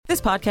This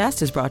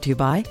podcast is brought to you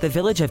by the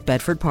Village of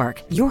Bedford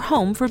Park, your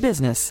home for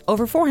business.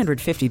 Over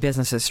 450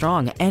 businesses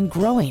strong and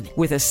growing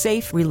with a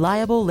safe,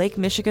 reliable Lake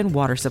Michigan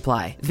water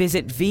supply.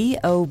 Visit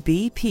VOBPBiz.com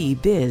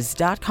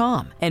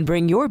and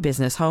bring your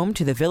business home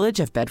to the Village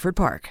of Bedford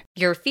Park.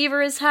 Your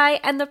fever is high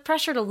and the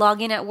pressure to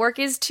log in at work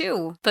is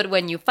too. But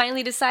when you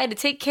finally decide to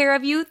take care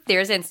of you,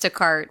 there's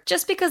Instacart.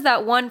 Just because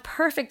that one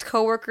perfect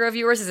coworker of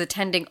yours is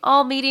attending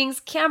all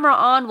meetings, camera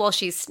on while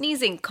she's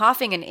sneezing,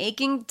 coughing, and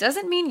aching,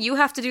 doesn't mean you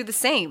have to do the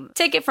same.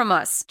 Take it from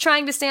us.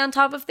 Trying to stay on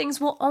top of things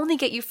will only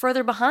get you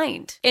further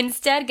behind.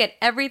 Instead, get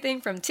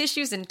everything from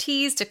tissues and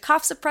teas to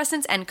cough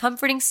suppressants and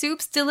comforting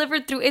soups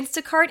delivered through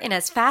Instacart in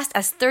as fast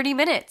as 30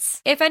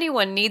 minutes. If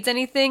anyone needs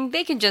anything,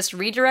 they can just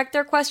redirect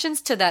their questions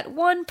to that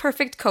one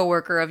perfect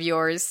coworker of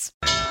yours.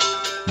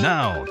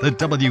 Now, the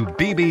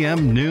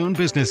WBBM Noon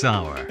Business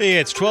Hour.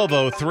 It's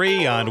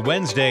 12:03 on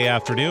Wednesday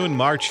afternoon,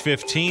 March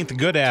 15th.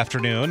 Good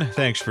afternoon.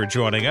 Thanks for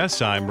joining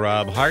us. I'm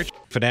Rob Hart.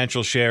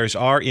 Financial shares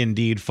are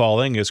indeed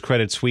falling as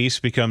Credit Suisse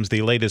becomes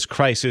the latest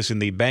crisis in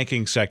the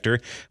banking sector.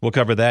 We'll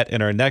cover that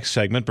in our next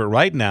segment. But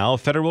right now,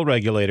 federal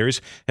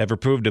regulators have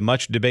approved a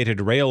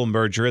much-debated rail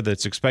merger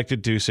that's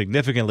expected to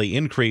significantly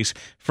increase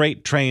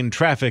freight train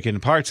traffic in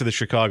parts of the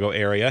Chicago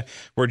area.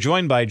 We're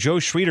joined by Joe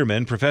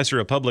Schwieterman, professor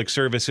of public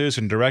services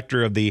and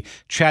director of the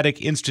Chaddick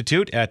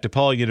Institute at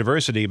DePaul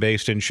University,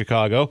 based in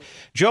Chicago.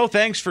 Joe,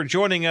 thanks for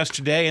joining us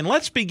today. And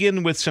let's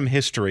begin with some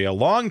history. A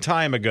long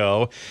time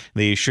ago,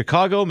 the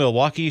Chicago,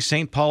 Milwaukee,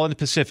 St. Paul and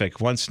Pacific,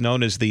 once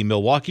known as the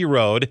Milwaukee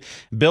Road,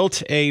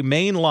 built a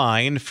main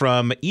line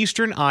from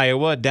eastern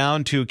Iowa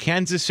down to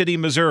Kansas City,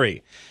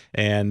 Missouri.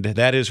 And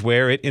that is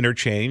where it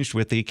interchanged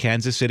with the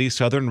Kansas City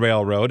Southern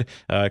Railroad.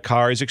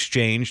 Cars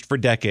exchanged for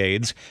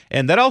decades.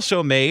 And that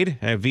also made,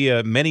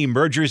 via many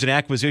mergers and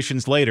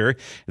acquisitions later,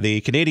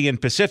 the Canadian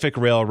Pacific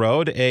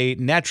Railroad a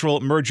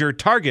natural merger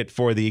target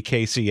for the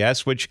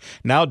KCS, which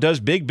now does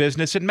big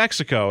business in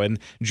Mexico. And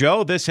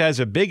Joe, this has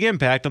a big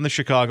impact on the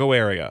Chicago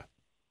area.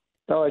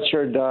 Oh, it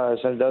sure does.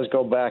 And it does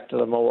go back to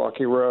the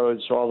Milwaukee Road.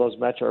 So all those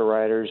Metro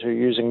riders who are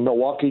using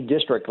Milwaukee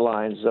District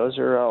lines, those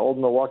are old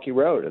Milwaukee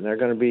Road, and they're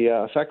going to be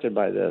affected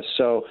by this.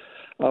 So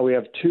we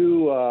have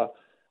two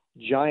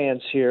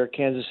giants here,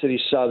 Kansas City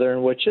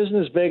Southern, which isn't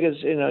as big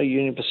as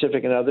Union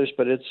Pacific and others,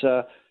 but it's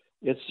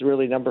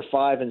really number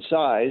 5 in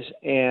size,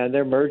 and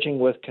they're merging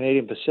with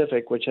Canadian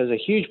Pacific, which has a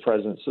huge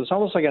presence. So it's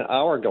almost like an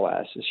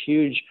hourglass, this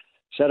huge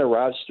set of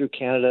routes through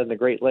Canada and the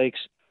Great Lakes,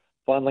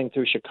 funneling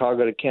through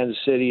Chicago to Kansas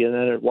City, and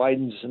then it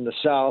widens in the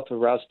south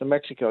with routes to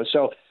Mexico.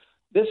 So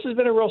this has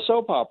been a real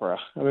soap opera.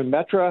 I mean,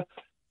 Metra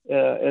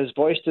has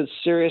voiced its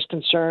serious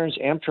concerns.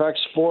 Amtrak's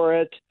for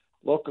it.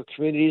 Local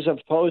communities have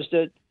opposed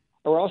it.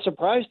 And we're all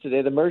surprised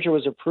today. The merger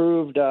was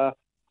approved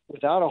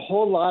without a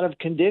whole lot of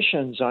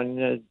conditions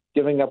on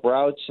giving up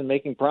routes and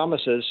making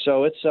promises.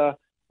 So it's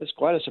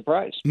quite a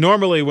surprise.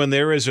 Normally, when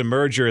there is a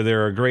merger,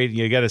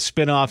 you got to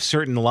spin off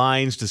certain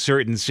lines to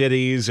certain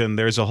cities, and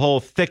there's a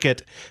whole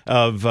thicket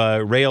of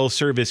rail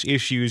service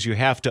issues you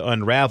have to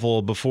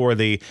unravel before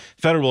the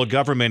federal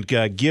government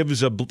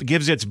gives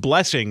its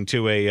blessing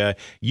to a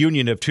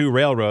union of two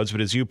railroads.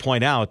 But as you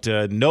point out,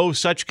 no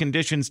such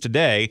conditions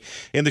today.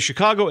 In the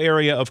Chicago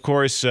area, of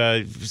course,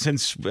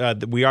 since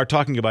we are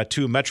talking about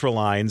two metro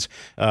lines,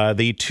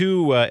 the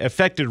two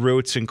affected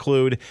routes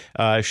include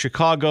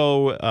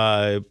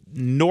Chicago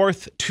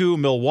north to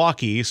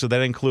Milwaukee, so that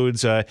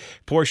includes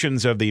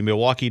portions of the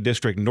Milwaukee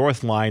District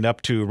North line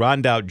up to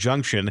Rondout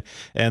Junction,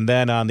 and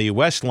then on the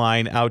west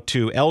line out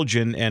to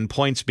Elgin and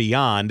points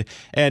beyond.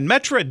 And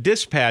Metra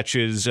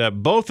dispatches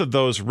both of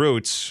those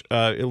routes,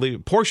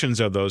 portions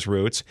of those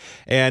routes,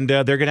 and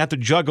they're going to have to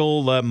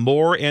juggle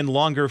more and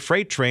longer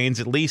freight trains,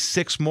 at least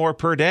 6 more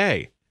per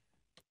day.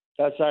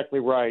 That's exactly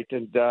right.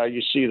 And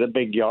you see the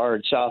big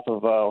yard south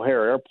of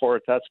O'Hare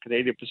Airport, that's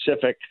Canadian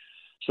Pacific.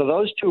 So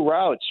those two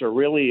routes are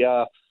really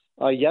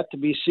yet to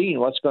be seen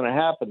what's going to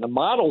happen. The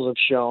models have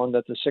shown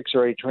that the 6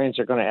 or 8 trains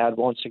they're going to add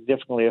won't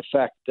significantly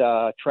affect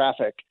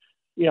traffic,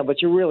 but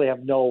you really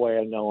have no way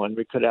of knowing.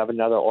 We could have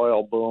another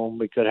oil boom.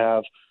 We could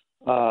have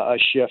a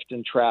shift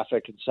in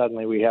traffic, and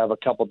suddenly we have a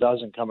couple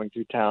dozen coming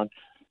through town.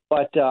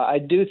 But I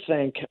do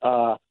think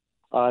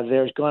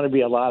there's going to be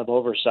a lot of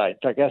oversight.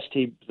 In fact,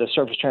 the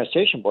Surface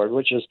Transportation Board,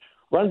 which is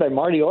run by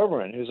Marty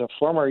Overman, who's a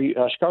former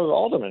Chicago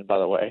alderman, by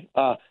the way,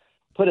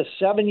 put a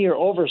 7-year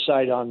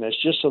oversight on this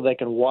just so they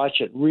can watch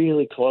it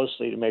really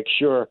closely to make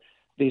sure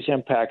these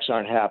impacts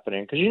aren't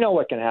happening. Because you know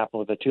what can happen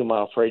with a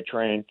 2-mile freight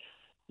train,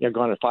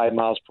 going at 5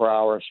 miles per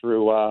hour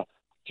through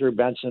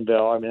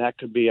Bensenville. I mean, that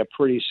could be a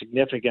pretty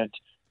significant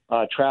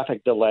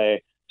traffic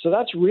delay. So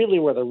that's really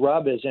where the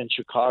rub is in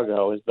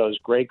Chicago, is those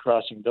grade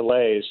crossing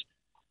delays.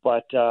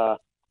 But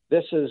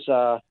this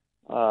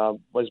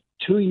was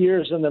 2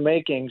 years in the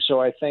making, so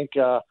I think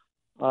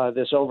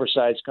this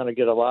oversight is going to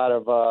get a lot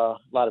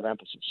of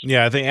emphasis.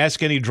 Yeah, I think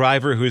ask any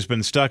driver who's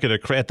been stuck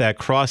at that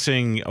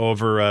crossing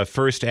over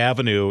First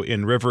Avenue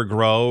in River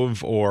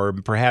Grove or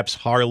perhaps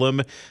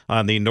Harlem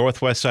on the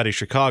northwest side of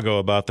Chicago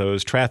about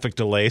those traffic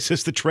delays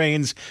as the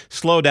trains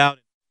slow down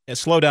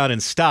slow down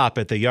and stop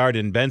at the yard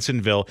in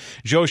Bensonville.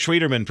 Joe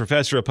Schwederman,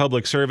 professor of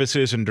public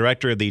services and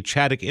director of the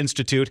Chaddick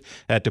Institute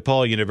at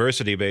DePaul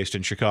University, based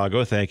in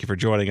Chicago. Thank you for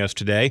joining us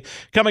today.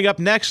 Coming up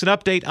next, an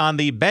update on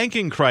the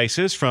banking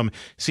crisis from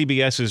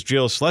CBS's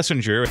Jill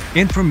Schlesinger.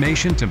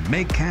 Information to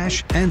make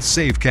cash and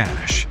save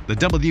cash. The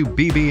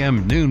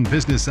WBBM Noon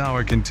Business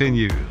Hour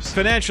continues.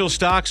 Financial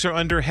stocks are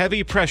under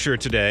heavy pressure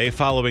today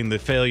following the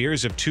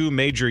failures of two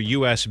major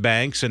U.S.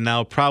 banks and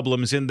now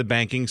problems in the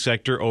banking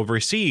sector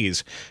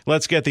overseas.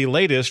 Let's get the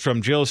latest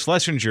from Jill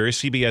Schlesinger,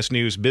 CBS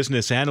News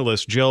business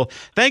analyst. Jill,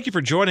 thank you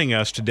for joining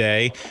us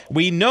today.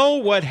 We know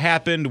what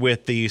happened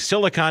with the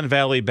Silicon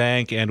Valley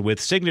Bank and with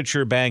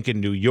Signature Bank in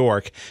New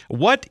York.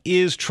 What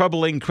is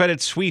troubling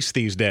Credit Suisse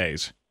these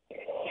days?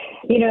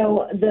 You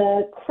know,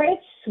 the Credit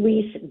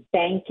Suisse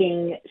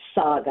banking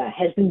saga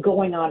has been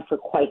going on for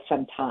quite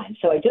some time.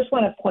 So I just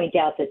want to point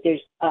out that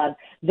there's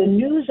the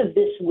news of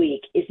this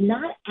week is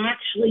not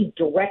actually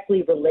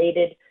directly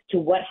related to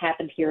what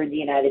happened here in the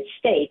United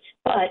States,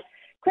 but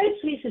Credit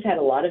Suisse has had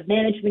a lot of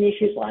management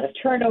issues, a lot of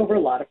turnover, a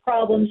lot of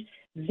problems.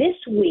 This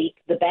week,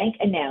 the bank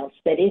announced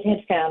that it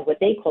had found what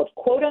they called,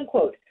 quote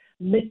unquote,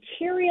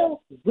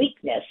 material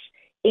weakness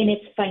in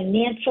its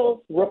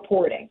financial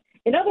reporting.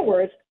 In other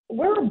words,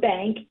 we're a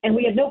bank and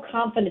we have no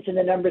confidence in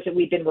the numbers that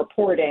we've been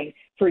reporting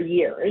for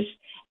years.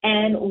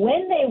 And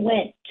when they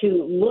went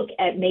to look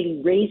at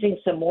maybe raising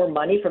some more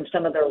money from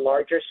some of their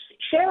larger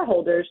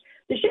shareholders,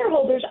 the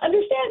shareholders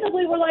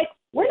understandably were like,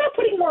 we're not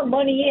putting more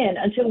money in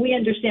until we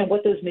understand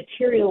what those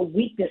material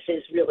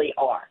weaknesses really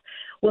are.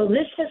 Well,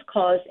 this has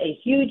caused a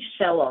huge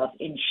sell-off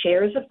in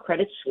shares of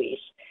Credit Suisse.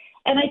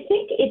 And I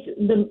think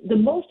it's the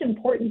most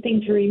important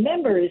thing to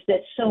remember is that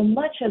so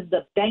much of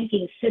the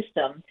banking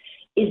system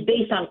is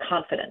based on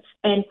confidence.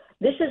 And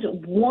this is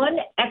one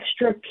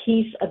extra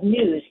piece of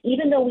news,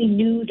 even though we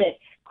knew that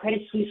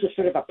Credit Suisse was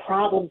sort of a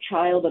problem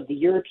child of the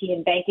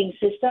European banking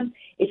system.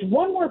 It's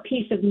one more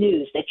piece of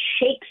news that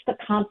shakes the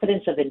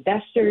confidence of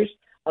investors,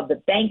 of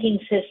the banking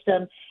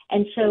system.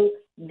 And so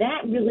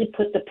that really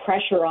put the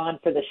pressure on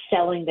for the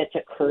selling that's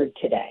occurred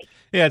today.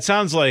 Yeah, it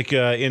sounds like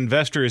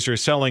investors are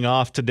selling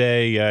off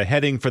today,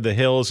 heading for the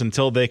hills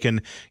until they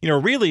can,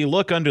 really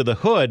look under the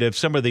hood of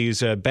some of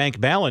these bank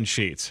balance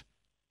sheets.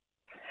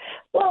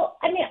 Well,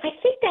 I mean, I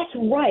think that's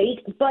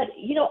right. But,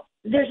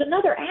 there's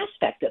another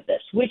aspect of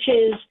this, which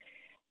is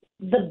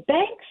the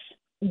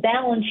bank's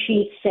balance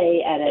sheets,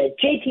 say, at a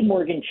J.P.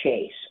 Morgan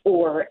Chase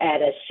or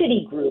at a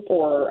Citigroup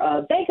or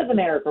Bank of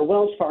America or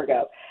Wells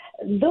Fargo,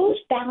 those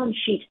balance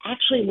sheets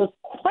actually look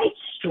quite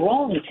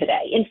strong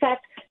today. In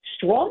fact,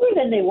 stronger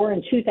than they were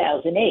in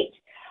 2008.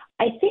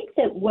 I think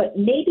that what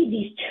maybe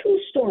these two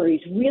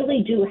stories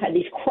really do have,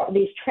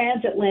 these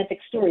transatlantic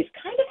stories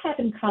kind of have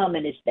in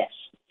common is this.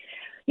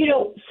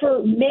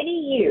 For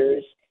many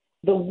years,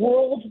 the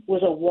world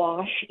was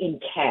awash in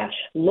cash.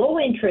 Low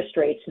interest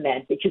rates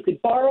meant that you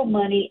could borrow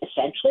money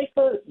essentially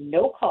for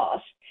no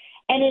cost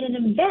and then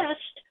invest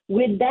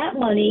with that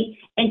money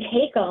and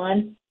take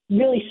on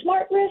really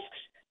smart risks,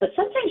 but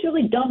sometimes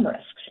really dumb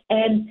risks.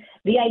 And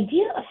the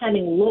idea of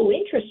having low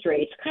interest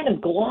rates kind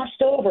of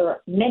glossed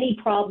over many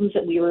problems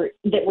that were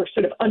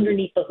sort of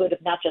underneath the hood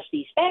of not just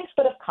these banks,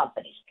 but of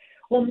companies.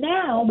 Well,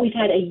 now we've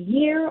had a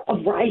year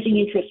of rising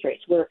interest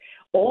rates where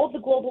all the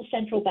global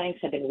central banks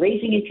have been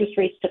raising interest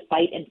rates to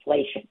fight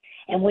inflation.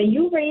 And when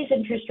you raise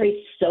interest rates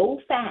so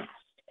fast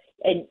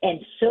and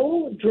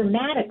so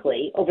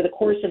dramatically over the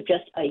course of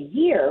just a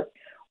year,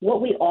 what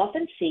we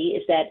often see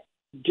is that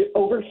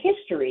over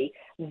history,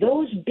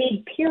 those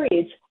big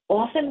periods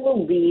often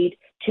will lead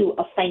to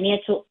a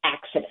financial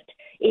accident.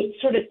 It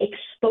sort of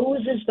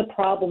exposes the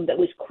problem that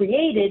was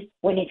created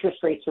when interest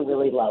rates are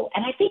really low.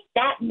 And I think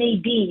that may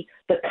be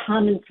the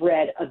common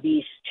thread of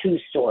these two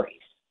stories.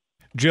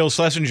 Jill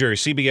Schlesinger,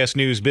 CBS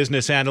News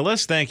business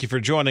analyst, thank you for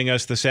joining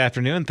us this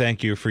afternoon.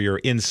 Thank you for your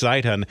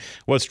insight on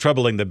what's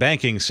troubling the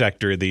banking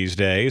sector these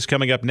days.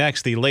 Coming up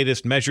next, the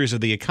latest measures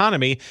of the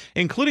economy,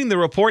 including the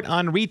report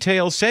on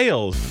retail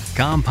sales.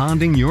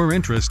 Compounding your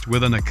interest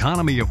with an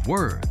economy of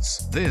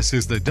words. This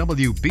is the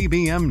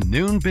WBBM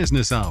Noon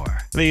Business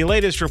Hour. The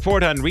latest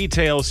report on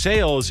retail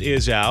sales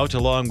is out,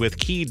 along with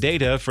key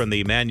data from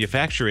the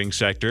manufacturing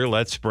sector.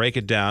 Let's break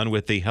it down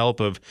with the help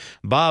of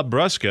Bob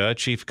Brusca,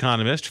 chief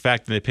economist,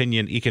 Fact and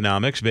Opinion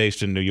Economics,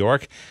 based in New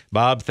York.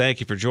 Bob, thank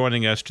you for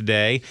joining us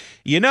today.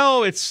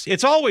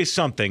 It's always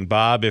something,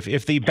 Bob.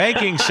 If the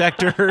banking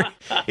sector, Who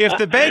are you?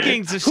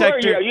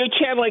 Are you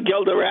channeling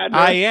Gilda Radner?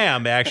 I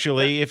am,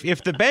 actually.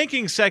 If the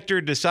banking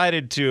sector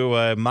decided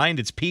to mind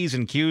its P's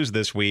and Q's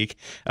this week,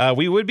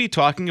 we would be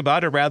talking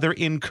about a rather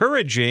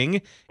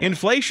encouraging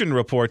inflation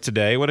report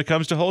today when it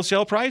comes to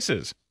wholesale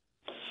prices.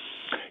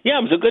 Yeah,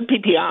 it was a good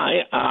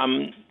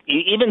PPI.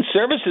 Even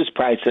services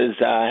prices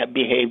have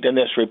behaved in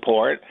this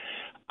report.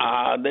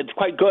 That's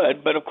quite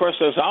good. But, of course,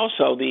 there's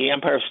also the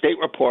Empire State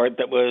Report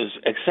that was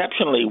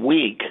exceptionally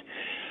weak.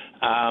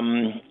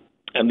 And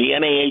the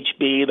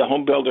NAHB, the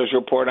Home Builders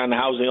Report on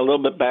housing, a little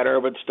bit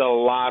better, but still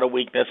a lot of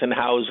weakness in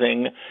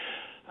housing.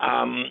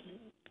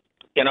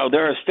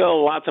 There are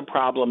still lots of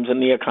problems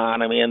in the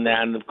economy. And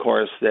then, of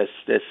course, this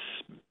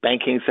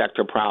banking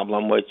sector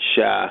problem, which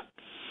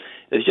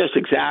is just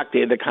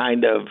exactly the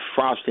kind of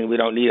frosting we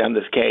don't need on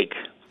this cake.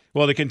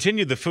 Well, to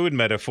continue the food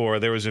metaphor,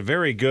 there was a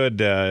very good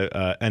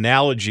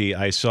analogy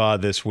I saw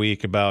this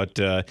week about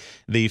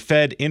the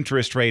Fed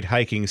interest rate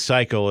hiking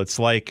cycle. It's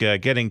like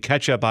getting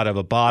ketchup out of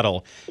a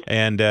bottle,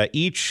 and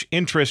each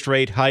interest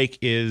rate hike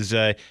is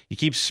you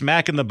keep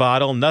smacking the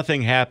bottle,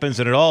 nothing happens,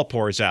 and it all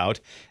pours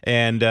out.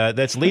 And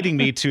that's leading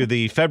me to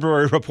the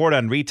February report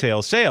on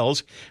retail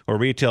sales, where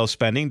retail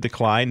spending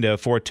declined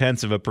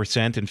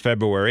 0.4% in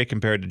February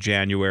compared to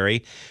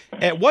January.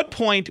 At what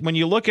point, when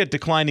you look at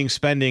declining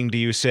spending, do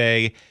you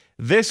say,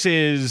 this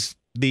is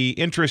the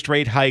interest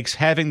rate hikes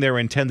having their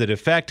intended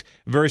effect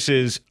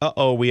versus,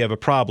 we have a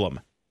problem?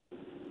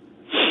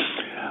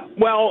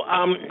 Well,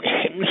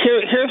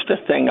 here's the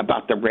thing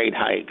about the rate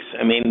hikes.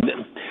 I mean,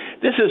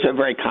 this is a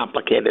very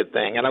complicated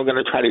thing, and I'm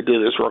going to try to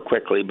do this real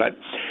quickly. But,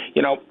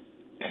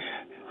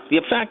 the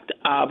effect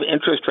of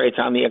interest rates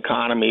on the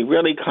economy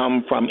really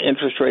come from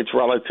interest rates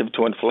relative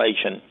to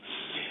inflation.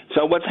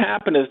 So what's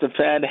happened is the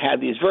Fed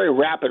had these very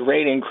rapid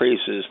rate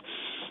increases,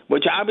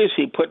 which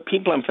obviously put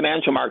people in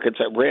financial markets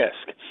at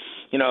risk.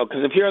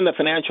 Because if you're in the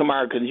financial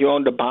markets, you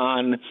owned a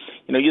bond,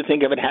 you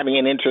think of it having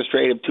an interest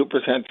rate of 2%,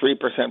 3%,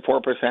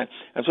 4%.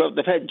 And so if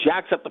the Fed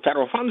jacks up the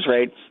federal funds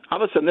rate,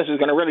 all of a sudden this is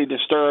going to really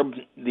disturb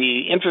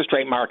the interest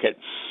rate market.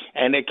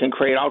 And it can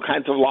create all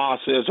kinds of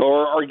losses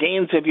or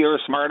gains if you're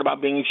smart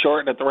about being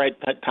short at the right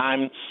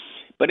time.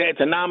 But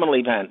it's a nominal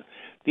event.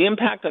 The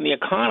impact on the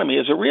economy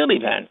is a real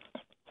event.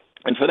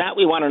 And for that,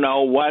 we want to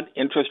know what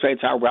interest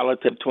rates are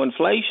relative to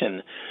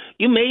inflation.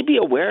 You may be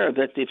aware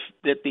that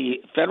the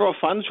federal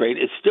funds rate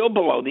is still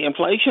below the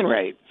inflation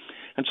rate.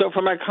 And so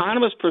from an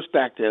economist's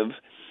perspective,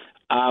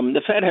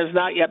 the Fed has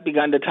not yet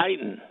begun to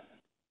tighten.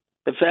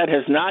 The Fed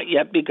has not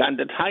yet begun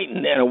to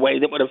tighten in a way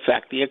that would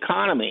affect the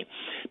economy.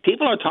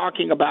 People are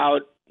talking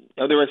about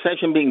the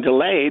recession being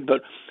delayed,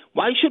 but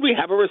why should we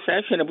have a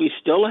recession if we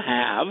still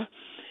have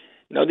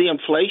the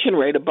inflation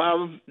rate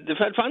above the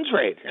Fed funds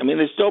rate? I mean,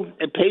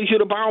 it pays you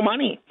to borrow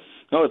money.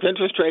 If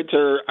interest rates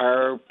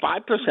are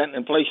 5%,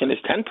 inflation is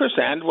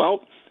 10%,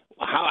 well,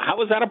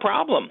 how is that a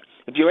problem?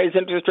 If you raise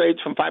interest rates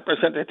from 5%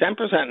 to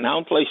 10%, now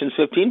inflation is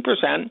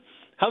 15%,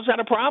 how's that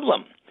a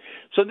problem?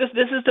 So this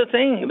is the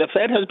thing. The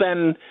Fed has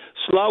been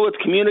slow. It's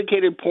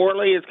communicated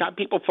poorly. It's got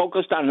people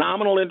focused on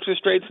nominal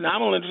interest rates.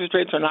 Nominal interest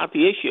rates are not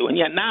the issue. And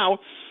yet now,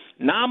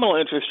 nominal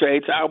interest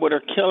rates are what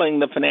are killing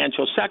the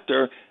financial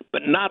sector,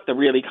 but not the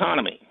real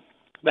economy.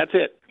 That's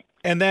it.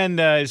 And then,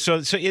 so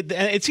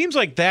it seems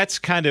like that's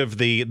kind of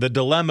the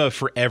dilemma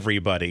for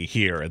everybody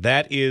here.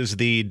 That is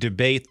the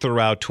debate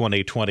throughout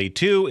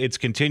 2022. It's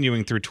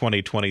continuing through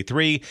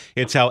 2023.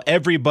 It's how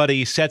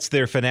everybody sets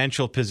their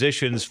financial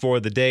positions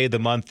for the day, the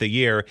month, the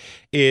year.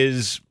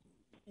 Is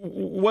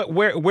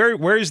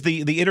where's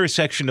the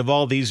intersection of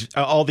all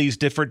these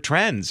different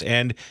trends?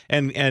 And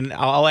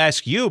I'll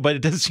ask you, but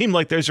it doesn't seem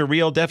like there's a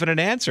real definite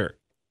answer.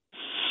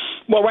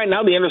 Well, right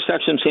now the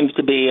intersection seems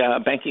to be a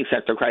banking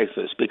sector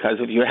crisis, because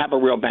if you have a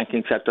real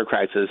banking sector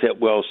crisis, it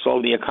will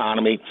slow the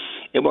economy.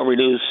 It will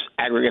reduce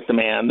aggregate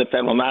demand. The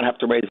Fed will not have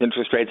to raise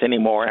interest rates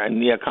anymore,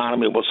 and the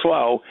economy will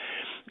slow,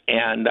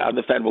 and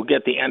the Fed will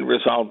get the end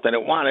result that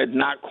it wanted,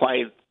 not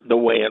quite the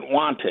way it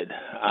wanted.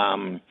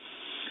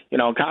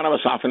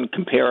 Economists often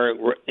compare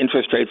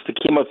interest rates to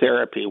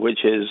chemotherapy, which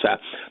is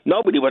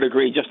nobody would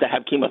agree just to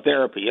have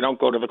chemotherapy. You don't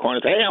go to the corner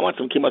and say, hey, I want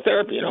some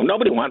chemotherapy.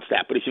 Nobody wants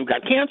that. But if you've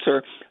got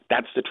cancer,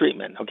 that's the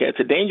treatment. Okay, it's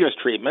a dangerous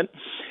treatment.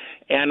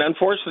 And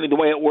unfortunately, the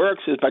way it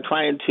works is by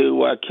trying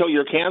to kill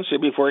your cancer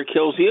before it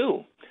kills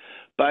you.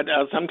 But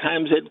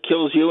sometimes it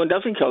kills you and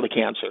doesn't kill the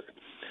cancer.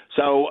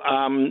 So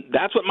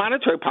that's what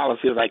monetary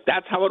policy is like.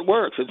 That's how it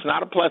works. It's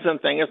not a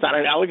pleasant thing. It's not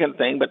an elegant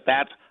thing, but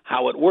that's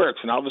how it works.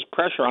 And all this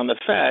pressure on the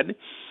Fed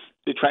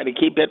to try to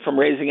keep it from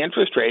raising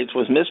interest rates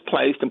was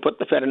misplaced and put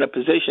the Fed in a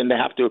position to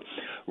have to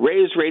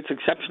raise rates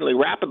exceptionally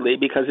rapidly,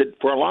 because it,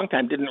 for a long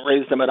time, didn't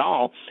raise them at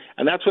all.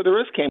 And that's where the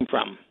risk came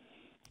from.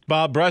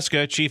 Bob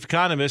Brusca, Chief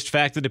Economist,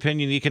 Fact and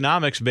Opinion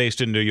Economics,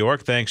 based in New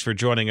York. Thanks for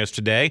joining us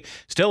today.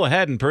 Still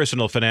ahead in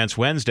Personal Finance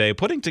Wednesday,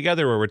 putting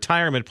together a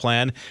retirement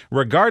plan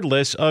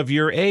regardless of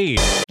your age.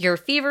 Your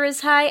fever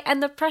is high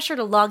and the pressure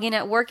to log in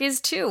at work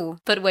is too.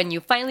 But when you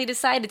finally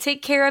decide to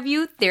take care of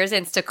you, there's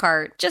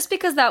Instacart. Just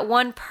because that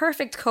one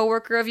perfect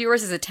coworker of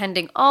yours is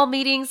attending all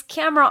meetings,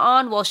 camera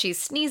on while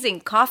she's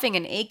sneezing, coughing,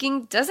 and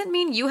aching, doesn't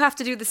mean you have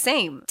to do the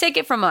same. Take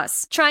it from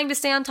us. Trying to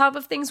stay on top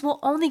of things will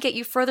only get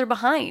you further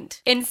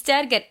behind.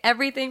 Instead, get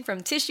everything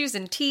from tissues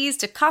and teas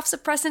to cough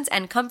suppressants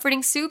and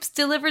comforting soups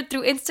delivered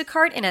through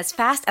Instacart in as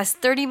fast as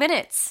 30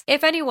 minutes.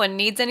 If anyone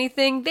needs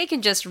anything, they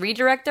can just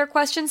redirect their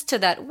questions to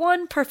that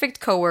one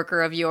perfect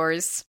coworker of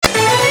yours.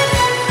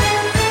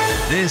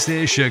 This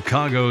is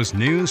Chicago's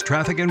news,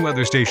 traffic, and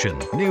weather station,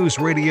 News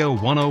Radio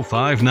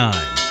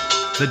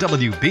 105.9. The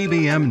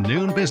WBBM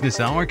Noon Business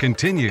Hour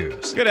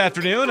continues. Good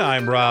afternoon.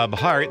 I'm Rob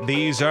Hart.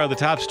 These are the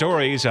top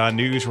stories on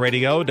News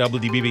Radio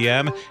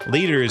WBBM.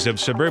 Leaders of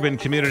suburban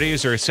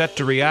communities are set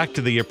to react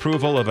to the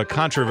approval of a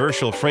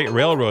controversial freight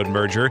railroad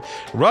merger.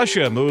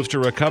 Russia moves to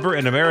recover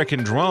an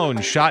American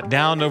drone shot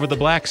down over the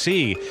Black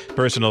Sea.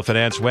 Personal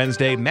Finance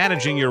Wednesday,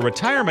 managing your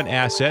retirement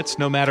assets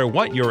no matter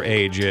what your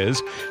age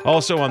is.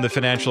 Also on the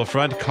financial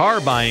front,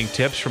 car buying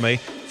tips from a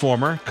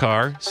former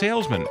car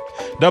salesman.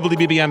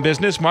 WBBM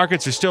Business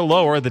markets are still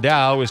lower. The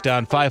Dow is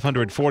down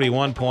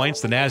 541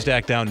 points. The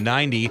Nasdaq down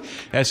 90.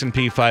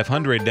 S&P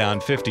 500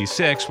 down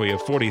 56. We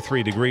have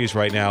 43 degrees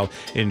right now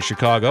in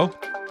Chicago.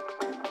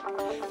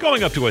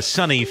 Going up to a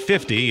sunny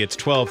 50, it's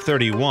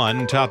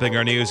 12:31. Topping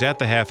our news at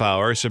the half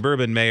hour,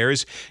 suburban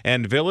mayors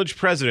and village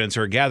presidents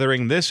are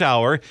gathering this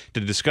hour to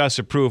discuss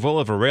approval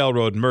of a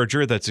railroad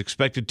merger that's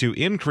expected to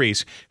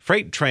increase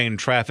freight train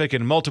traffic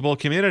in multiple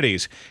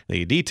communities.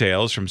 The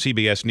details from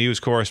CBS News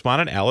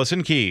correspondent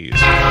Allison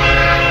Keyes.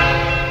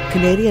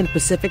 Canadian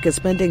Pacific is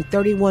spending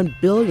 $31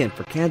 billion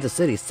for Kansas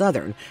City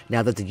Southern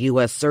now that the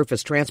U.S.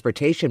 Surface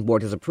Transportation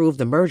Board has approved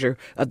the merger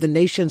of the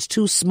nation's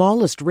two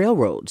smallest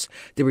railroads.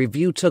 The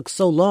review took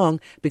so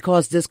long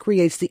because this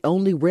creates the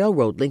only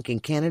railroad linking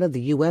Canada, the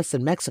U.S.,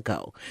 and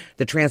Mexico.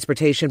 The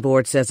Transportation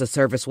Board says the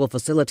service will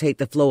facilitate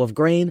the flow of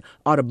grain,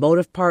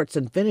 automotive parts,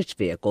 and finished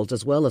vehicles,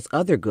 as well as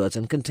other goods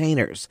and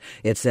containers.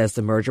 It says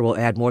the merger will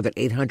add more than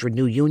 800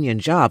 new union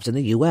jobs in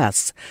the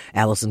U.S.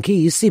 Allison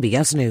Keyes,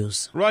 CBS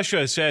News.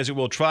 Russia says it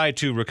will try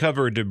to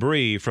recover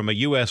debris from a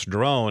U.S.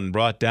 drone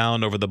brought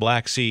down over the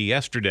Black Sea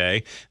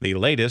yesterday. The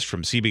latest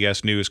from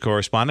CBS News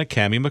correspondent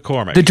Cammie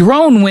McCormick. The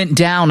drone went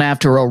down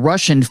after a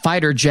Russian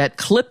fighter jet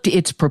clipped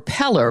its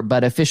propeller,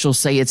 but officials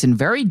say it's in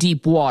very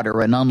deep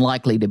water and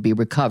unlikely to be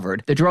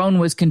recovered. The drone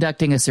was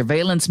conducting a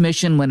surveillance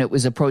mission when it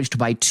was approached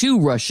by two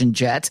Russian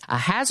jets, a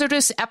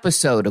hazardous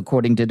episode,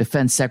 according to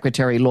Defense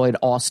Secretary Lloyd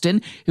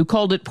Austin, who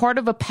called it part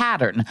of a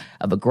pattern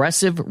of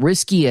aggressive,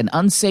 risky, and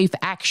unsafe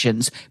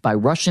actions by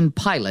Russian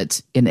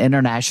pilots in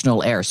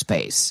international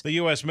airspace. The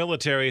U.S.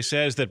 military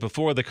says that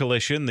before the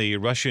collision, the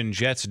Russian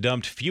jets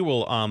dumped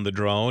fuel on the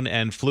drone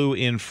and flew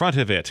in front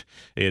of it.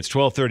 It's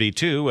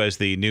 12:32 as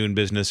the noon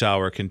business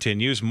hour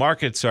continues.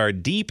 Markets are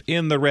deep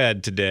in the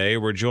red today.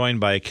 We're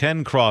joined by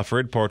Ken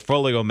Crawford,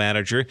 portfolio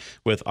manager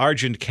with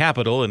Argent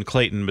Capital in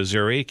Clayton,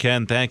 Missouri.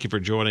 Ken, thank you for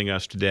joining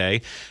us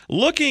today.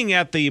 Looking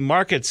at the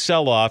market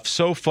sell-off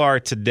so far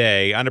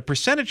today, on a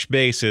percentage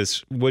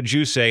basis, would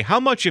you say how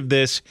much of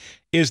this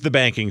is the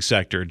banking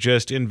sector,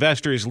 just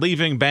investors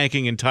leaving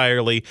banking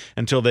entirely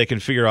until they can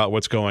figure out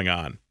what's going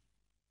on?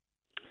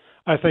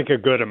 I think a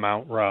good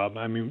amount, Rob.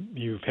 I mean,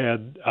 you've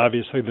had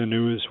obviously the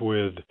news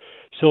with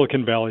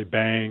Silicon Valley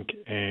Bank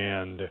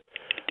and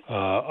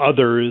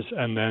others,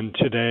 and then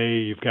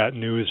today you've got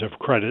news of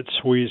Credit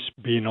Suisse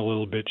being a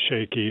little bit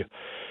shaky.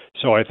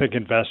 So I think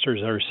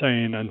investors are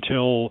saying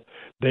until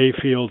they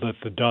feel that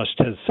the dust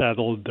has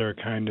settled, they're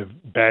kind of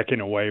backing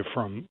away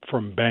from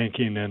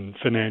banking and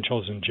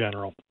financials in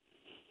general.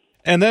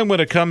 And then when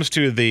it comes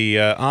to the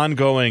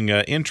ongoing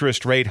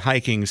interest rate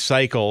hiking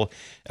cycle,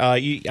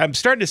 I'm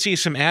starting to see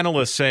some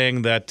analysts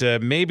saying that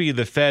maybe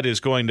the Fed is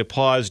going to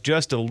pause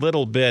just a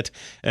little bit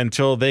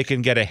until they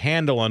can get a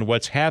handle on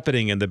what's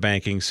happening in the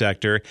banking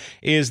sector.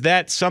 Is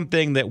that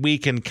something that we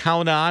can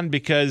count on?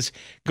 Because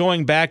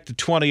going back to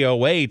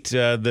 2008,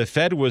 the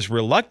Fed was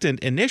reluctant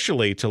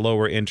initially to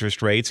lower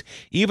interest rates,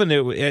 even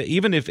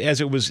if, as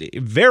it was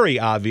very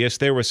obvious,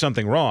 there was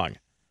something wrong.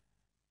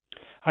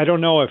 I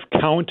don't know if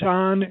count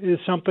on is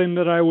something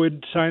that I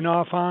would sign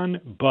off on,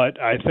 but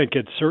I think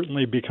it's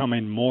certainly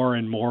becoming more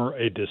and more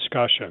a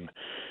discussion.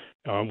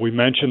 We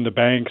mentioned the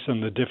banks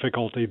and the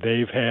difficulty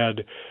they've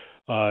had.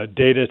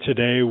 Data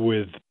today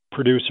with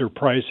producer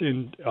price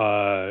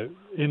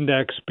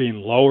index being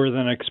lower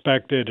than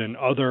expected and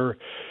other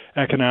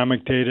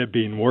economic data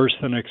being worse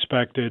than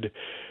expected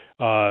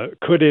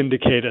could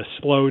indicate a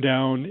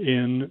slowdown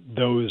in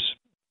those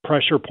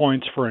pressure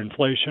points for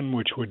inflation,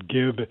 which would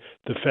give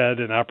the Fed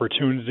an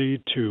opportunity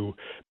to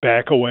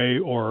back away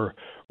or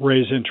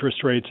raise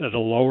interest rates at a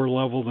lower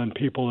level than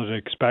people had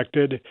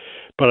expected.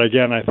 But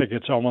again, I think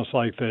it's almost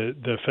like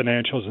the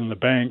financials and the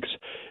banks,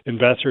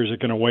 investors are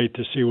going to wait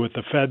to see what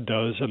the Fed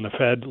does, and the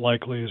Fed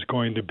likely is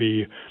going to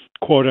be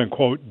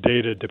quote-unquote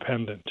data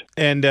dependent.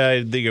 And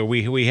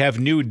we have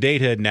new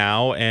data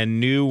now and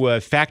new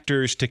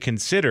factors to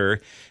consider.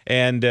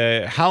 And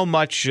how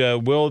much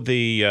will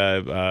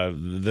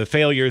the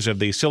failures of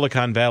the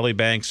Silicon Valley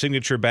Bank,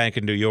 Signature Bank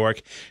in New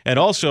York, and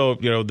also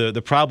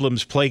the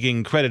problems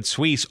plaguing Credit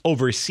Suisse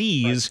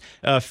overseas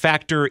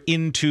factor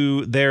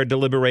into their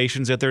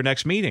deliberations at their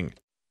next meeting?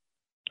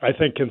 I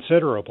think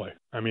considerably.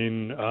 I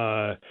mean,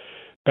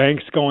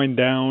 banks going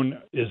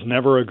down is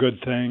never a good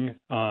thing.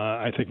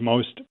 I think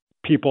most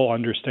people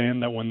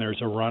understand that when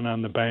there's a run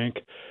on the bank,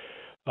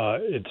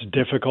 it's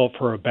difficult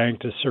for a bank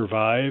to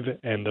survive,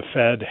 and the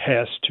Fed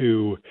has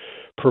to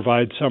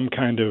provide some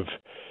kind of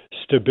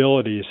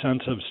stability,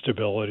 sense of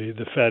stability,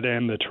 the Fed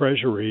and the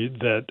Treasury,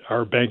 that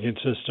our banking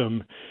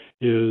system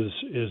is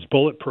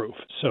bulletproof.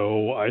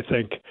 So I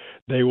think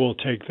they will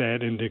take that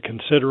into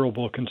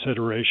considerable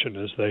consideration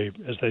as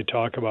they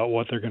talk about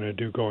what they're going to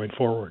do going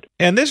forward.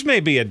 And this may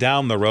be a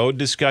down the road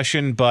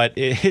discussion, but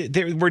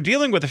we're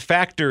dealing with a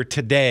factor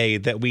today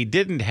that we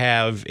didn't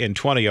have in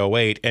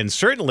 2008 and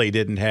certainly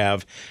didn't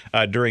have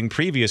during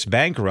previous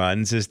bank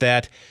runs, is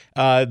that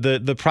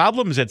the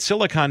problems at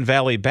Silicon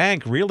Valley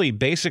Bank really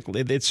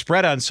basically it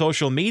spread on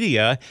social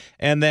media,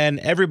 and then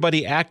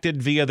everybody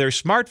acted via their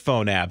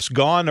smartphone apps.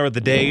 Gone are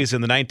the days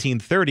in the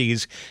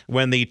 1930s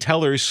when the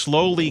tellers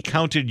slowly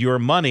counted your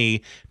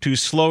money to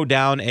slow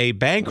down a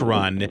bank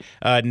run.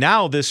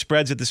 Now this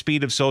spreads at the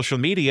speed of social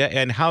media,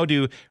 and how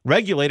do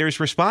regulators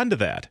respond to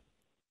that?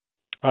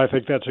 I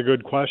think that's a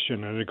good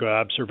question and a good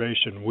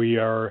observation. We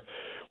are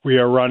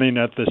running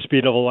at the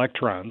speed of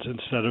electrons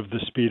instead of the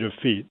speed of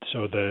feet.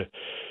 So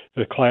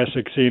the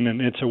classic scene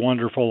in It's a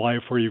Wonderful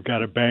Life where you've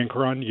got a bank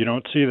run, you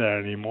don't see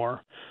that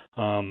anymore.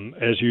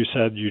 As you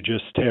said, you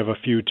just have a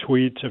few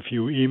tweets, a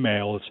few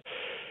emails,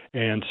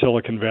 and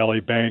Silicon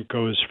Valley Bank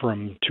goes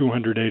from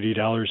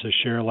 $280 a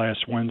share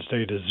last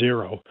Wednesday to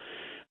zero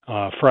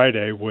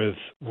Friday with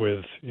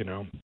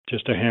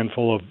just a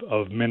handful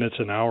of minutes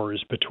and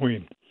hours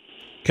between.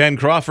 Ken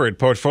Crawford,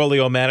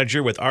 Portfolio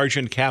Manager with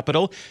Argent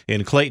Capital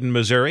in Clayton,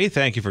 Missouri.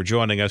 Thank you for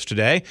joining us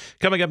today.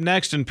 Coming up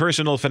next in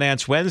Personal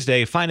Finance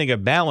Wednesday, finding a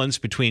balance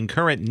between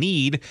current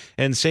need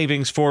and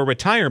savings for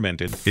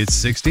retirement. It's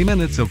 60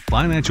 minutes of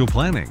financial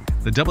planning.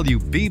 The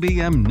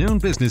WBBM Noon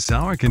Business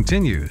Hour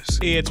continues.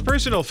 It's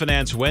Personal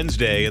Finance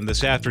Wednesday, and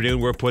this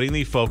afternoon we're putting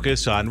the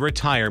focus on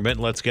retirement.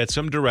 Let's get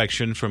some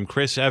direction from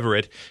Chris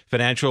Everett,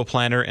 financial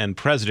planner and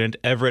president,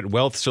 Everett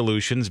Wealth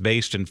Solutions,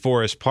 based in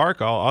Forest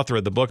Park, author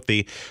of the book,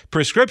 The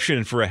Prescription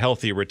for a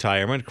Healthy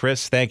Retirement.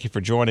 Chris, thank you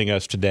for joining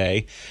us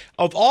today.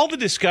 Of all the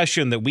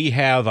discussion that we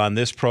have on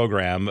this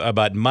program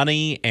about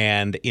money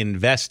and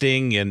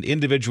investing and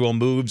individual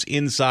moves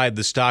inside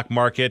the stock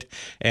market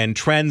and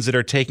trends that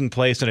are taking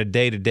place on a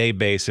day-to-day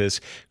basis,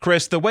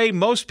 Chris, the way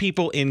most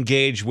people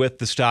engage with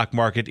the stock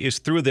market is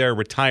through their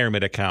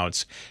retirement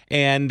accounts.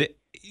 And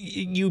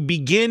you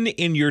begin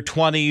in your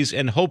 20s,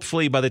 and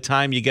hopefully by the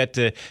time you get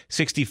to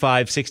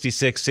 65,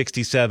 66,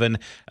 67,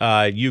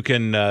 you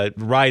can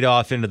ride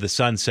off into the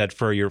sunset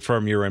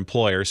from your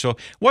employer. So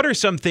what are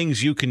some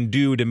things you can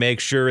do to make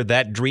sure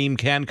that dream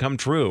can come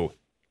true?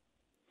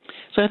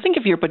 So I think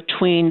if you're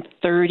between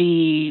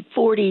 30,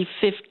 40,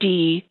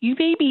 50, you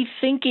may be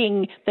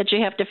thinking that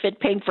you have to fit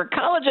paying for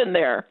college in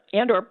there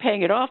and or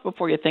paying it off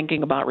before you're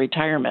thinking about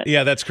retirement.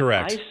 Yeah, that's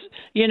correct.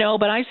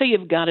 But I say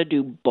you've got to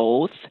do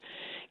both.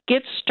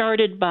 Get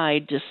started by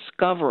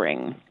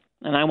discovering,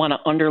 and I want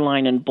to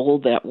underline and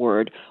bold that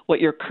word,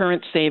 what your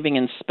current saving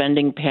and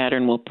spending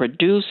pattern will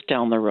produce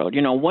down the road.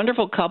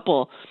 Wonderful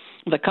couple,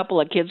 the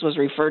couple of kids was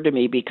referred to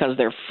me because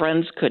their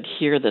friends could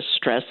hear the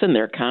stress in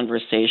their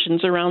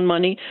conversations around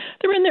money.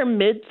 They're in their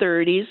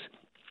mid-30s.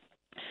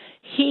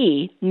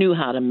 He knew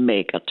how to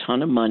make a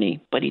ton of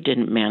money, but he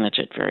didn't manage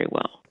it very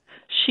well.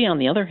 She, on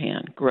the other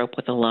hand, grew up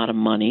with a lot of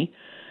money,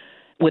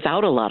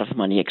 without a lot of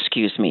money,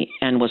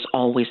 and was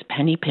always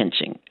penny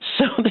pinching.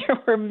 So there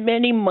were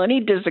many money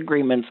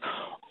disagreements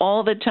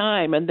all the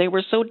time, and they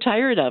were so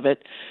tired of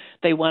it,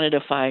 they wanted to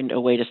find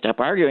a way to stop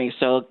arguing.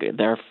 So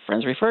their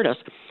friends referred us.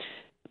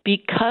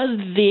 Because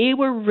they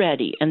were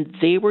ready and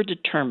they were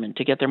determined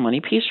to get their money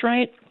piece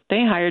right,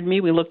 they hired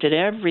me. We looked at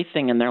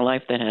everything in their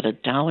life that had a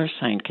dollar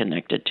sign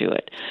connected to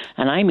it.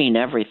 And I mean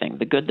everything,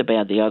 the good, the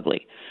bad, the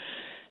ugly.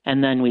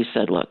 And then we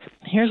said, look,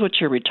 here's what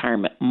your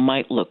retirement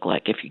might look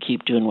like if you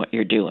keep doing what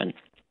you're doing.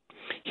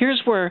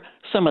 Here's where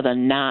some of the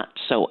not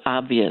so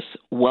obvious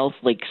wealth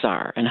leaks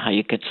are and how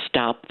you could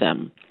stop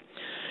them.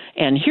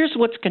 And here's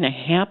what's going to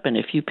happen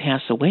if you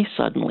pass away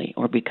suddenly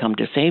or become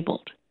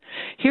disabled.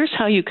 Here's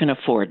how you can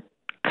afford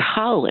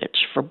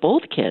college for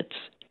both kids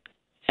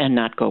and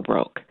not go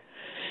broke.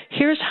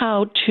 Here's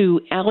how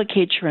to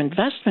allocate your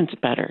investments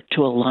better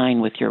to align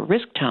with your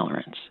risk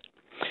tolerance.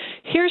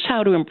 Here's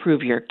how to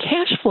improve your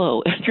cash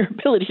flow and your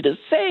ability to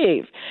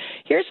save.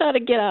 Here's how to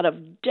get out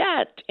of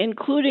debt,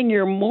 including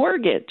your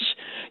mortgage,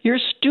 your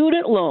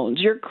student loans,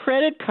 your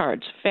credit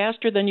cards,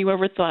 faster than you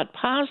ever thought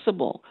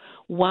possible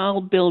while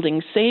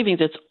building savings.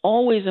 It's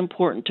always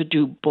important to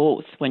do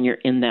both when you're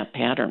in that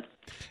pattern.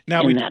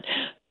 Now,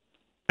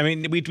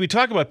 we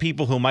talk about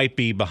people who might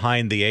be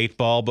behind the eight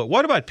ball, but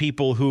what about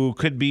people who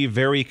could be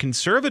very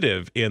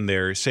conservative in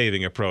their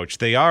saving approach?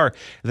 They are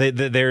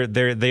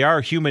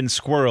human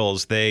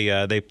squirrels.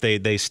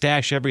 They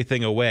stash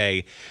everything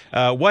away.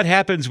 What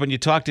happens when you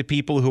talk to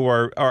people who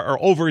are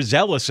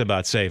overzealous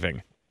about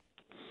saving?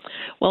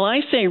 Well,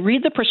 I say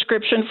read the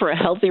Prescription for a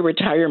Healthy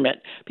Retirement,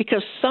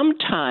 because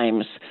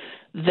sometimes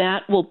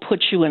that will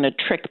put you in a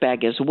trick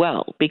bag as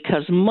well,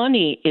 because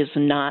money is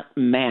not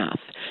math.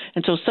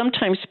 And so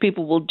sometimes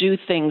people will do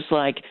things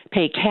like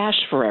pay cash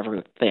for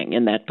everything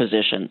in that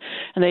position,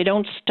 and they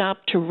don't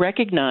stop to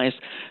recognize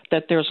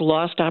that there's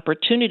lost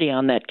opportunity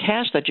on that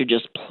cash that you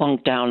just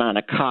plunked down on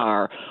a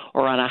car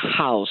or on a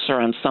house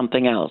or on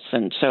something else.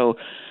 And so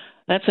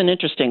that's an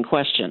interesting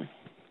question.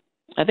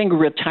 I think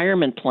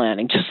retirement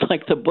planning, just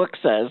like the book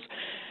says,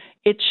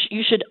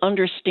 you should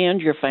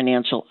understand your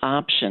financial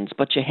options,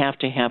 but you have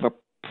to have a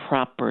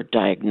proper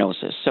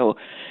diagnosis. So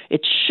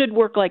it should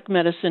work like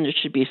medicine. It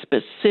should be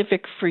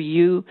specific for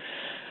you,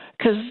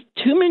 because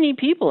too many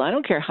people, I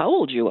don't care how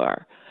old you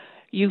are,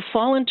 you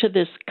fall into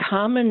this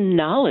common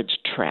knowledge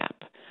trap.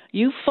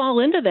 You fall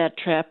into that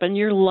trap and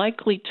you're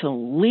likely to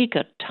leak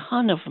a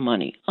ton of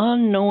money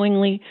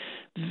unknowingly,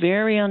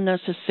 very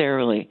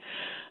unnecessarily.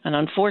 And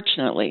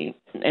unfortunately,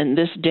 in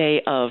this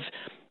day of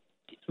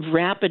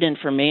rapid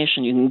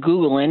information, you can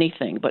Google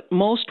anything, but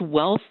most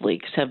wealth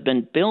leaks have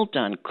been built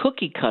on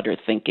cookie cutter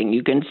thinking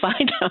you can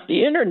find on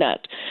the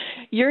internet.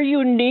 You're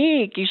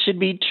unique. You should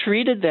be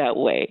treated that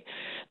way.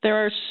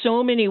 There are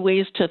so many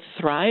ways to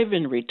thrive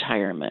in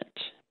retirement,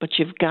 but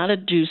you've got to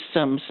do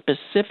some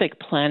specific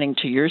planning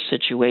to your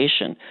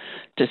situation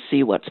to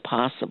see what's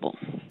possible.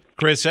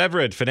 Chris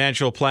Everett,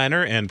 financial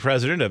planner and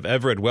president of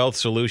Everett Wealth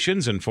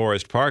Solutions in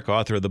Forest Park,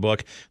 author of the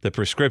book, The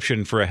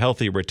Prescription for a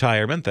Healthy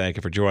Retirement. Thank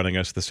you for joining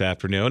us this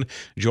afternoon.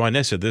 Join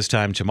us at this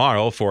time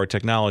tomorrow for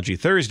Technology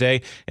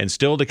Thursday, and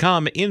still to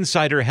come,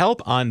 insider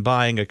help on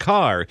buying a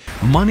car.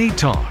 Money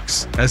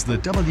Talks as the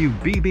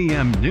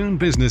WBBM Noon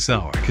Business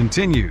Hour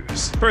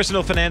continues.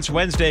 Personal Finance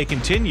Wednesday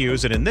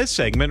continues, and in this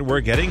segment,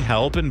 we're getting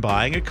help in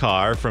buying a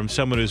car from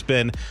someone who's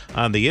been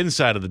on the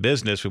inside of the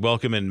business. We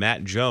welcome in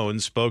Matt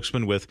Jones,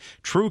 spokesman with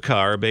TrueCar,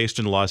 based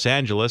in Los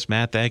Angeles.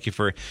 Matt, thank you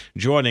for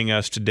joining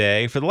us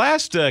today. For the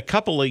last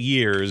couple of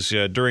years,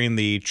 during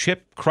the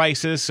chip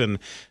crisis and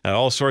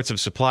all sorts of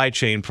supply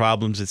chain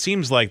problems, it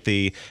seems like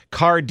the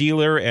car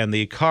dealer and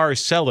the car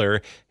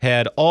seller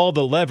had all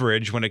the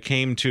leverage when it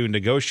came to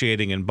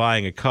negotiating and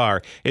buying a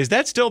car. Is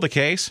that still the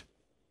case?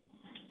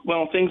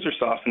 Well, things are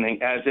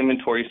softening. As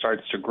inventory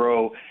starts to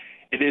grow,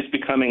 it is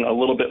becoming a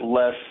little bit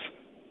less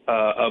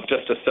of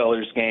just a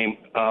seller's game.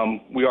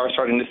 We are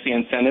starting to see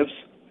incentives.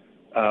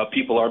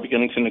 People are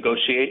beginning to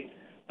negotiate,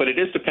 but it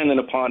is dependent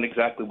upon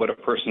exactly what a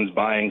person's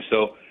buying.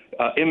 So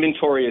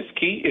inventory is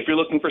key. If you're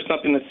looking for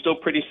something that's still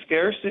pretty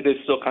scarce, it is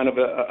still kind of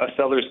a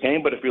seller's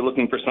game. But if you're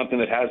looking for something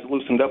that has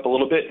loosened up a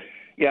little bit,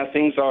 yeah,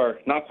 things are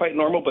not quite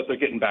normal, but they're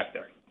getting back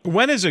there.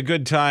 When is a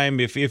good time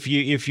if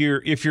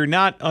you're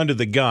not under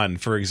the gun,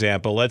 for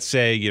example? Let's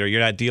say you're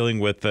not dealing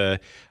with a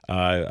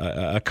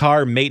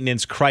car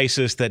maintenance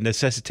crisis that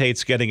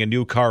necessitates getting a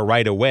new car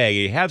right away.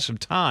 You have some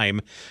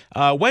time.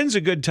 When's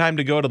a good time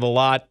to go to the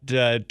lot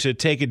to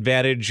take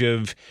advantage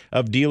of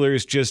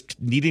dealers just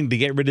needing to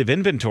get rid of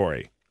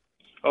inventory?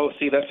 Oh,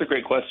 see, that's a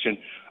great question.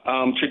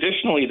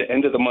 Traditionally, the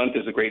end of the month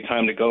is a great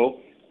time to go,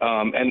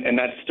 and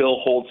that still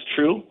holds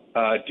true.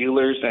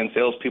 Dealers and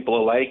salespeople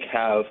alike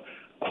have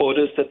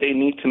quotas that they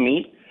need to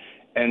meet.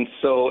 And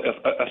so if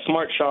a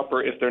smart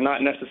shopper, if they're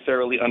not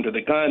necessarily under the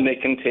gun, they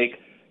can take,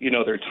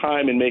 their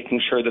time in making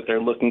sure that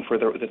they're looking for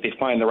that they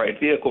find the right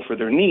vehicle for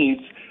their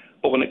needs.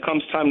 But when it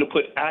comes time to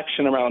put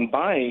action around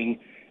buying,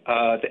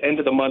 the end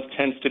of the month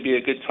tends to be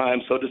a good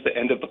time. So does the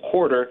end of the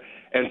quarter.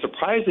 And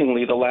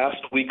surprisingly, the last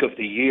week of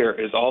the year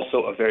is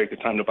also a very good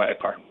time to buy a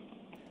car.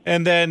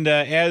 And then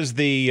as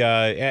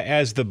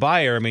the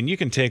buyer, I mean, you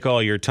can take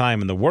all your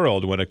time in the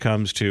world when it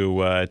comes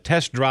to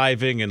test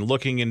driving and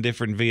looking in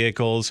different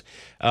vehicles.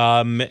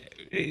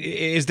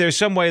 Is there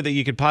some way that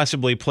you could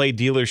possibly play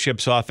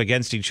dealerships off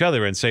against each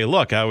other and say,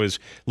 look, I was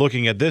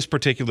looking at this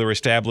particular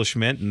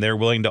establishment and they're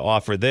willing to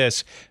offer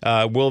this.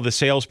 Will the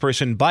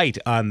salesperson bite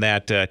on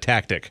that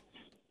tactic?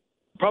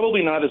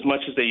 Probably not as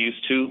much as they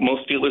used to.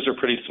 Most dealers are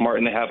pretty smart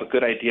and they have a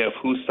good idea of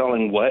who's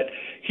selling what.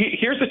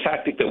 Here's a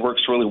tactic that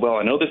works really well.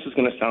 I know this is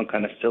going to sound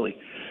kind of silly,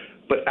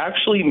 but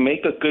actually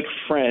make a good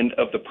friend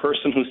of the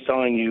person who's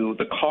selling you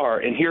the car.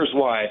 And here's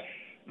why.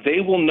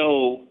 They will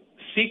know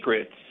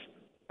secrets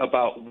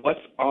about what's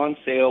on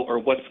sale or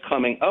what's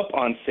coming up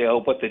on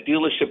sale, what the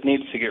dealership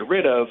needs to get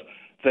rid of,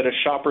 that a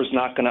shopper's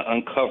not going to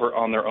uncover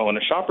on their own.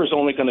 A shopper's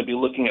only going to be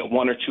looking at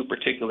one or two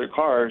particular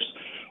cars,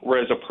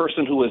 whereas a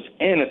person who is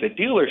in at the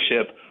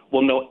dealership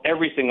will know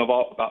everything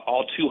about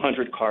all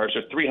 200 cars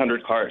or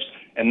 300 cars,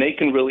 and they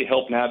can really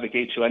help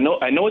navigate you. I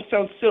know it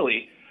sounds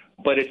silly,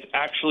 but it's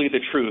actually the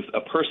truth.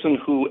 A person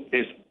who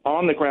is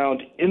on the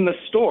ground in the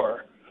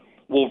store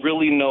will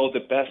really know the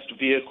best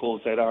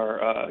vehicles that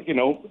are,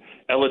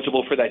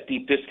 eligible for that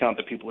deep discount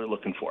that people are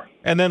looking for.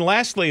 And then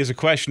lastly is a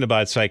question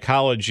about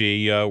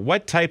psychology.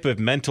 What type of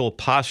mental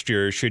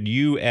posture should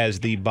you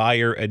as the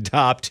buyer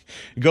adopt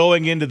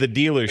going into the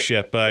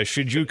dealership?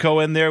 Should you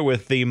go in there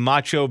with the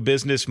macho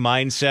business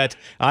mindset,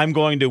 I'm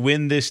going to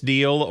win this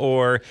deal,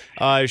 or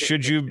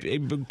should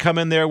you come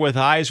in there with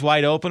eyes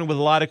wide open with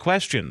a lot of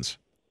questions?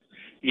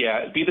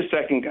 Yeah, be the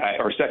second guy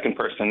or second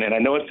person. And I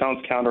know it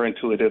sounds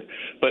counterintuitive,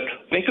 but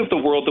think of the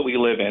world that we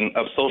live in,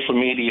 of social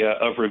media,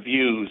 of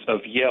reviews,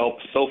 of Yelp,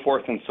 so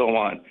forth and so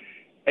on.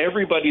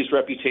 Everybody's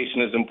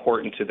reputation is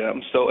important to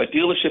them. So a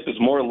dealership is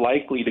more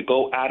likely to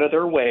go out of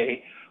their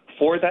way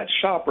for that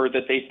shopper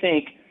that they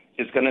think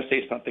is going to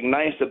say something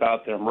nice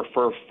about them,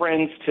 refer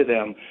friends to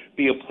them,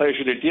 be a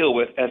pleasure to deal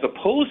with, as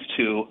opposed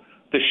to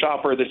the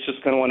shopper that's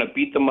just going to want to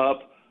beat them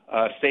up,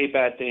 say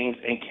bad things,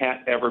 and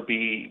can't ever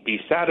be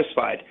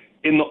satisfied.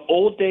 In the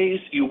old days,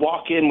 you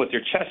walk in with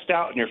your chest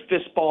out and your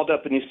fist balled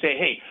up and you say,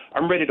 hey,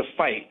 I'm ready to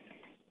fight.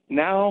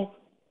 Now,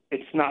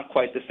 it's not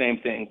quite the same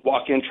thing.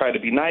 Walk in, try to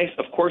be nice.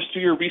 Of course, do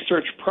your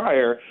research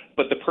prior,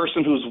 but the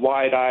person who's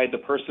wide-eyed, the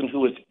person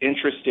who is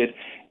interested,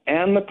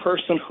 and the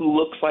person who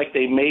looks like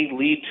they may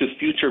lead to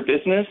future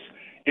business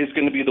is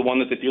going to be the one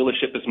that the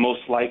dealership is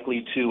most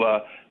likely to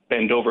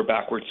bend over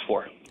backwards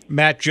for.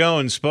 Matt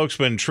Jones,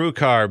 spokesman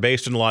TrueCar,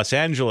 based in Los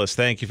Angeles.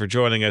 Thank you for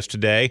joining us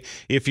today.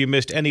 If you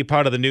missed any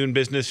part of the Noon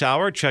Business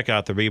Hour, check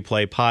out the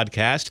replay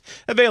podcast,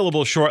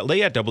 available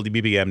shortly at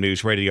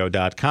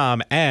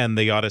WBBMNewsRadio.com and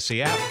the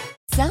Odyssey app.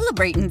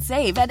 Celebrate and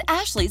save at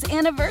Ashley's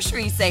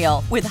Anniversary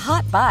Sale. With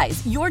Hot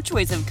Buys, your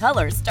choice of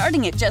colors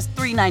starting at just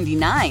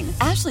 $3.99.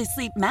 Ashley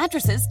Sleep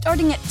mattresses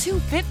starting at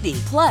 $2.50.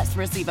 Plus,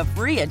 receive a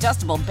free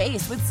adjustable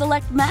base with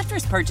select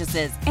mattress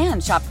purchases.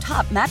 And shop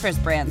top mattress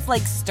brands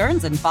like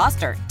Stearns &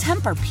 Foster,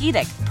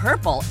 Tempur-Pedic,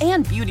 Purple,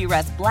 and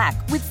Beautyrest Black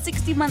with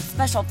 60-month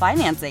special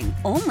financing.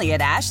 Only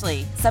at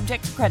Ashley.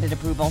 Subject to credit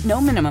approval. No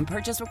minimum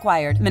purchase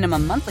required.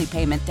 Minimum monthly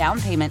payment,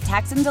 down payment,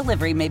 tax, and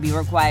delivery may be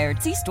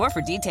required. See store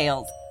for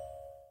details.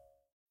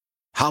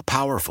 How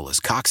powerful is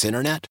Cox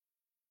Internet?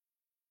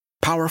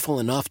 Powerful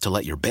enough to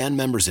let your band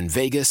members in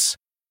Vegas,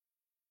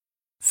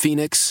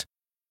 Phoenix,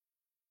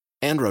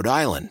 and Rhode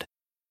Island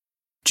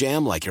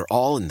jam like you're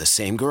all in the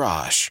same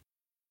garage.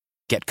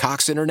 Get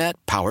Cox Internet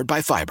powered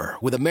by fiber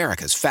with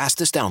America's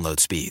fastest download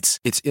speeds.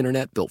 It's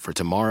internet built for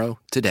tomorrow,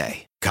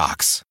 today.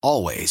 Cox,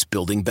 always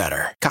building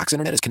better. Cox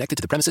Internet is connected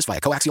to the premises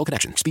via coaxial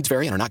connection. Speeds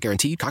vary and are not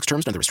guaranteed. Cox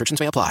terms and other restrictions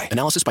may apply.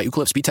 Analysis by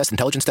Ookla Speed Test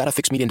Intelligence Data.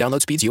 Fixed median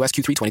download speeds. US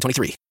Q3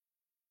 2023.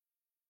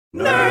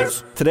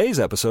 Nerds!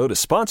 Today's episode is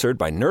sponsored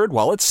by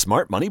NerdWallet's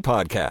Smart Money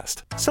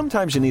Podcast.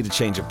 Sometimes you need a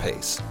change of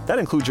pace. That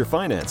includes your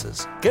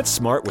finances. Get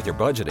smart with your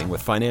budgeting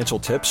with financial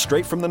tips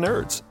straight from the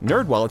nerds.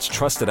 NerdWallet's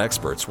trusted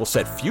experts will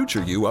set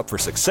future you up for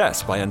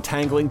success by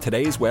untangling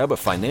today's web of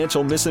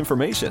financial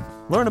misinformation.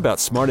 Learn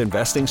about smart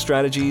investing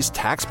strategies,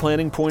 tax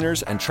planning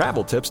pointers, and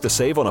travel tips to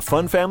save on a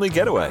fun family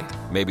getaway.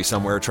 Maybe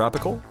somewhere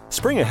tropical?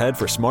 Spring ahead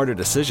for smarter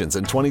decisions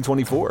in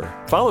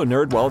 2024. Follow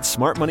NerdWallet's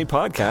Smart Money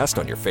Podcast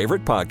on your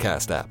favorite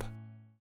podcast app.